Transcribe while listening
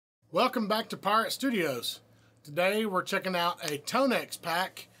Welcome back to Pirate Studios. Today we're checking out a Tonex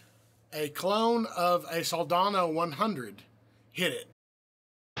pack, a clone of a Soldano 100. Hit it.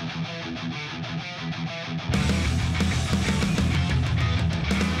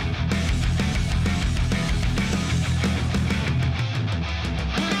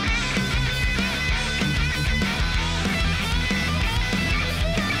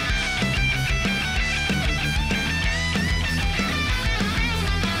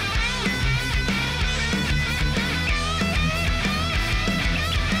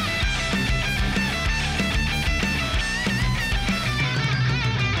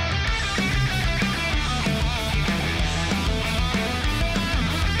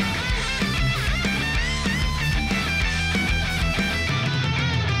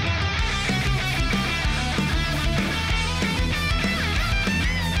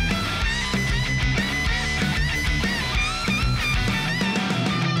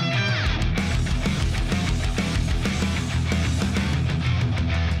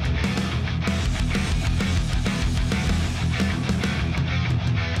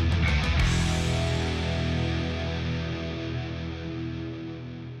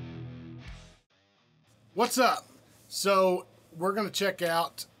 What's up? So we're going to check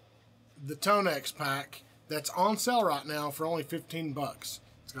out the Tonex pack that's on sale right now for only 15 bucks.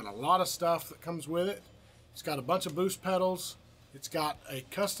 It's got a lot of stuff that comes with it. It's got a bunch of boost pedals. It's got a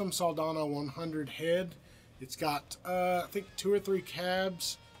custom Soldano 100 head. It's got I think 2 or 3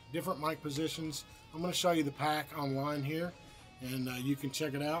 cabs, different mic positions. I'm going to show you the pack online here, and you can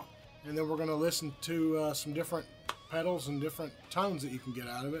check it out. And then we're going to listen to some different pedals and different tones that you can get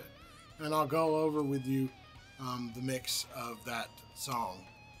out of it. And I'll go over with you the mix of that song.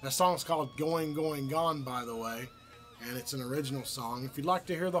 That song's called Going, Going, Gone, by the way, and it's an original song. If you'd like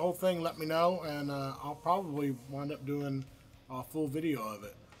to hear the whole thing, let me know, and I'll probably wind up doing a full video of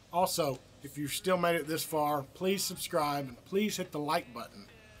it. Also, if you've still made it this far, please subscribe, and please hit the like button.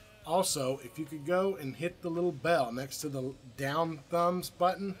 Also, if you could go and hit the little bell next to the down thumbs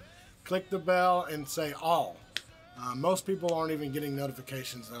button, click the bell and say all. Most people aren't even getting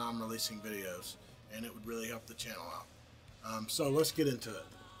notifications that I'm releasing videos, and it would really help the channel out. So let's get into it.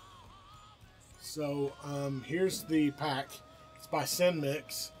 So here's the pack. It's by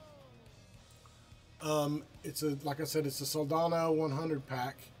SinMix. It's a, like I said, it's a Soldano 100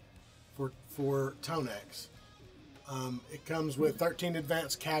 pack for Tonex. It comes with 13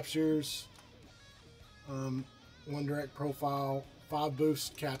 advanced captures, 1 direct profile, 5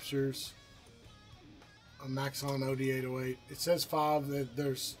 boost captures, a Maxon OD808. It says 5.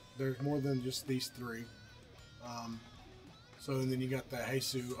 There's more than just these 3. So and then you got the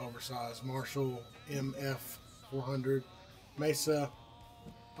Jesus oversized Marshall MF400 Mesa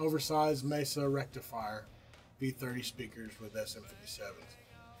oversized Mesa rectifier V30 speakers with SM57s.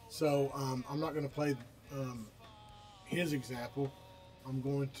 So I'm not going to play his example. I'm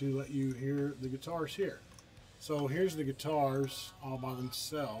going to let you hear the guitars here. So here's the guitars all by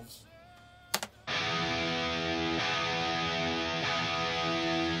themselves.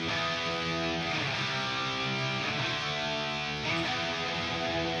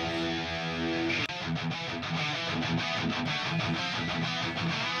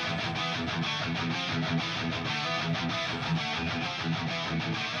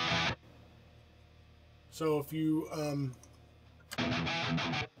 So if you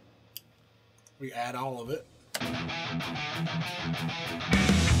we add all of it.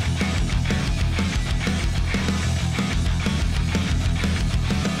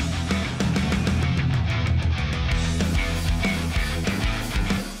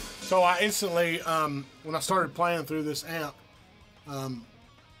 So I instantly, when I started playing through this amp,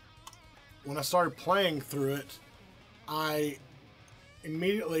 when I started playing through it, I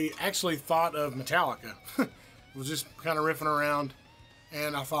immediately actually thought of Metallica. Was just kind of riffing around,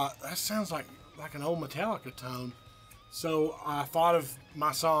 and I thought, that sounds like an old Metallica tone. So I thought of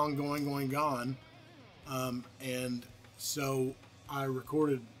my song Going, Going, Gone, and so I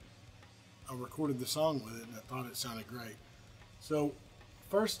recorded the song with it, and I thought it sounded great. So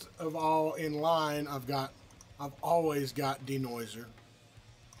first of all in line, I've always got denoiser.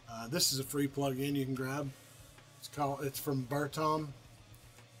 This is a free plug-in you can grab. It's from Bertom,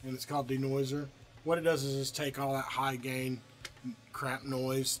 and it's called denoiser. What it does is just take all that high gain crap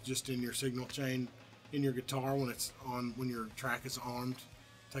noise just in your signal chain in your guitar when your track is armed.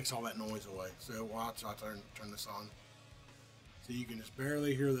 It takes all that noise away. So watch, I'll turn this on. So you can just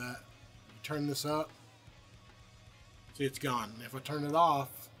barely hear that. You turn this up, see, it's gone. And if I turn it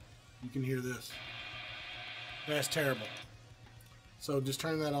off, you can hear this. That's terrible. So just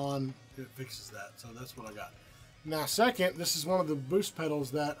turn that on, it fixes that. So that's what I got. Now second, this is one of the boost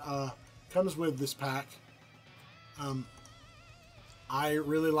pedals that comes with this pack. I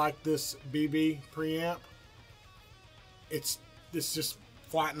really like this BB preamp. It's just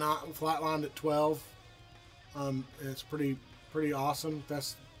flatlined at 12. It's pretty awesome.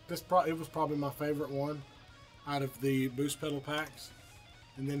 It was probably my favorite one out of the boost pedal packs.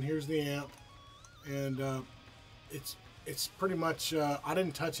 And then here's the amp, and it's pretty much I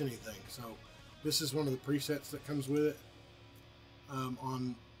didn't touch anything, so this is one of the presets that comes with it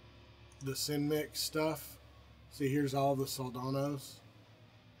on the SinMix stuff. See, here's all the Soldanos,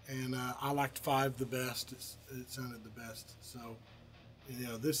 and I liked 5 the best. It sounded the best. So, you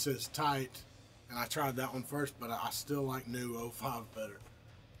know, this is tight, and I tried that one first, but I still like new 05 better.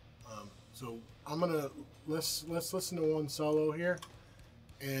 So let's listen to one solo here,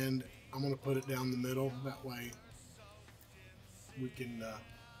 and I'm gonna put it down the middle. That way, we can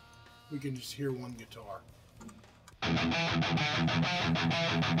just hear one guitar.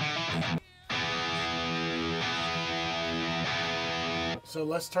 So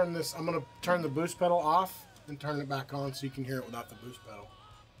let's turn this, I'm going to turn the boost pedal off and turn it back on so you can hear it without the boost pedal.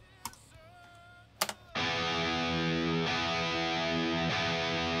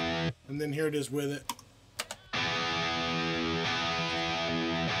 And then here it is with it.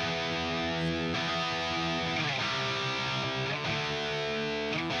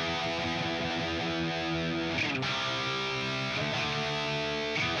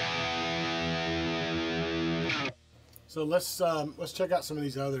 So let's check out some of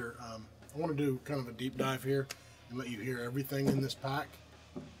these other. I want to do kind of a deep dive here and let you hear everything in this pack.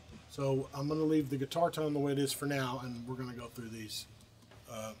 So I'm going to leave the guitar tone the way it is for now, and we're going to go through these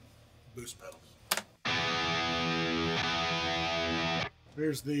boost pedals.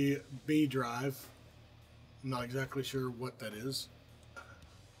 Here's the B drive. I'm not exactly sure what that is.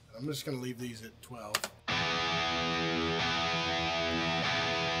 I'm just going to leave these at 12.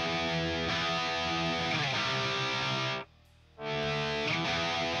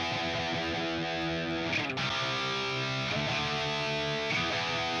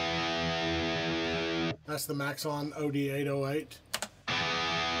 That's the Maxon OD808.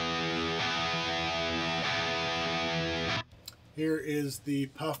 Here is the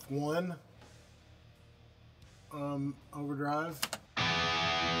Puff 1 overdrive.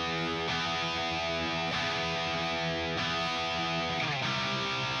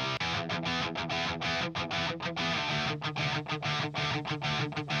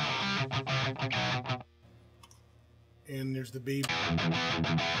 And there's the B.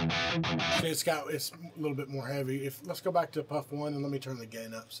 See, it's a little bit more heavy. Let's go back to Puff 1 and let me turn the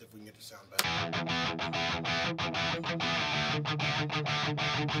gain up, see if we can get the sound better.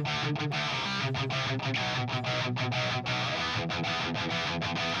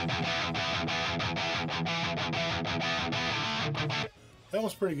 That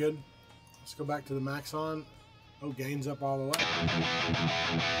was pretty good. Let's go back to the Maxon. Oh, gain's up all the way.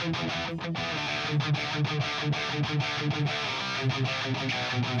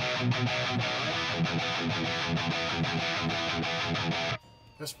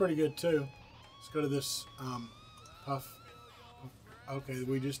 That's pretty good too. Let's go to this Puff. Okay,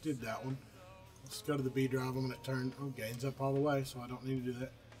 we just did that one. Let's go to the B drive. I'm going to turn. Oh, gain's up all the way, so I don't need to do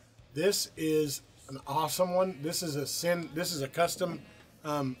that. This is an awesome one. This is a custom.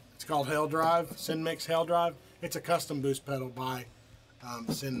 It's called Hell Drive, SinMix Hell Drive. It's a custom boost pedal by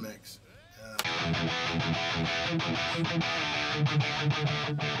SinMix.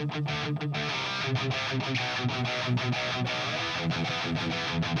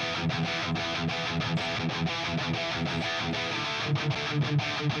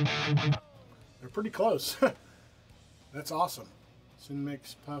 They're pretty close. That's awesome.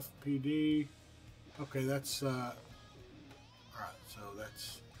 SinMix Puff PD. Okay, that's all right. So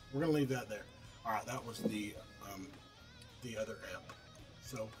we're gonna leave that there. All right, that was the other amp.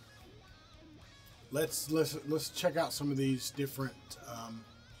 So let's check out some of these different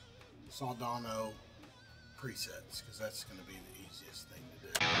Soldano presets, because that's going to be the easiest thing to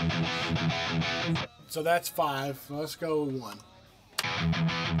do. So that's 5. So let's go 1.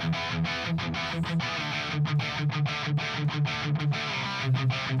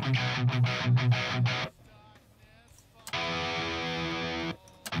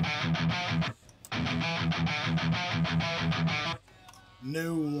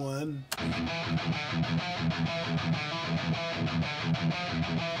 New 1.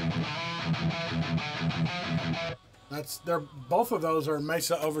 Both of those are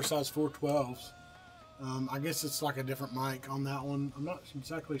Mesa oversized 412s. I guess it's like a different mic on that one. I'm not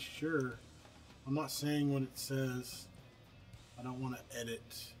exactly sure. I'm not seeing what it says. I don't want to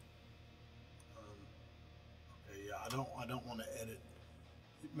edit. Okay, I don't want to edit.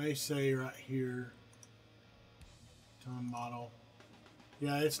 It may say right here, tone model.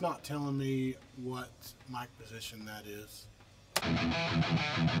 Yeah, it's not telling me what mic position that is.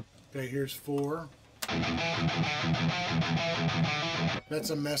 Okay, here's 4. That's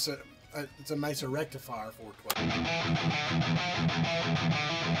a Mesa. It's a Mesa rectifier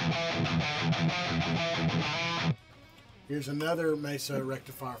 412. Here's another Mesa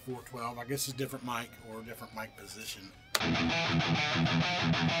rectifier 412. I guess it's a different mic or a different mic position.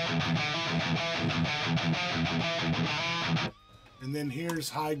 And then here's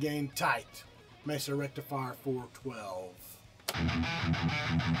high gain tight Mesa rectifier 412.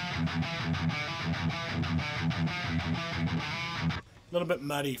 A little bit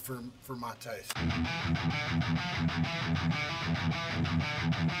muddy for my taste.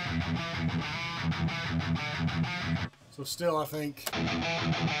 So still, I think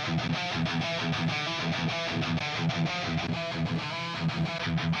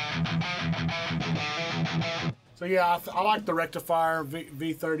so. Yeah, I like the rectifier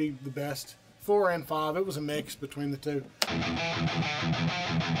V30 the best. 4 and 5. It was a mix between the two.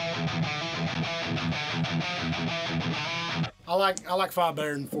 I like 5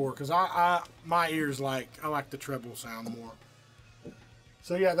 better than 4 because my ears I like the treble sound more.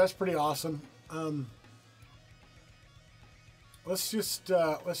 So yeah, that's pretty awesome. Let's just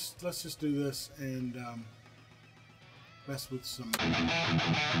do this and mess with some.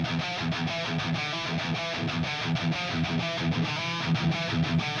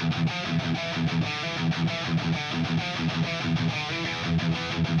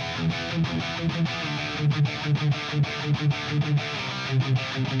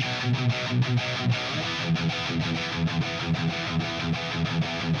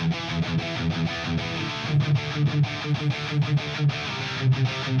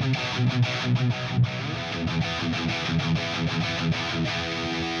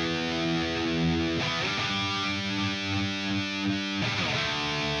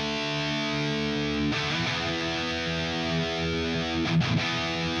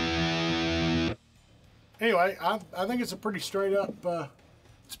 Anyway, I think it's a pretty straight up,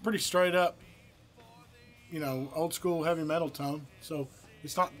 you know, old school heavy metal tone. So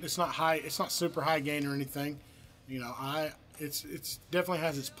it's not high, it's not super high gain or anything. You know, it's definitely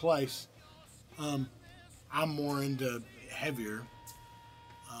has its place. I'm more into heavier.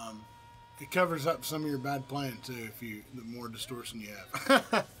 It covers up some of your bad playing too, the more distortion you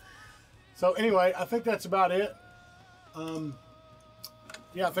have. So anyway, I think that's about it.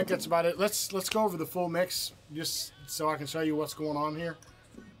 Yeah, I think that's about it. Let's go over the full mix just so I can show you what's going on here.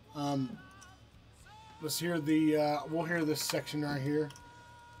 Let's hear we'll hear this section right here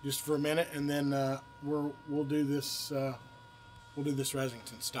just for a minute, and then we'll do this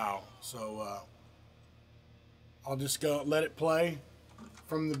Resington style. So I'll just go let it play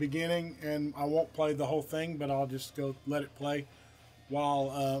from the beginning, and I won't play the whole thing, but I'll just go let it play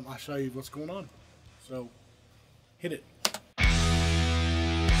while I show you what's going on. So hit it.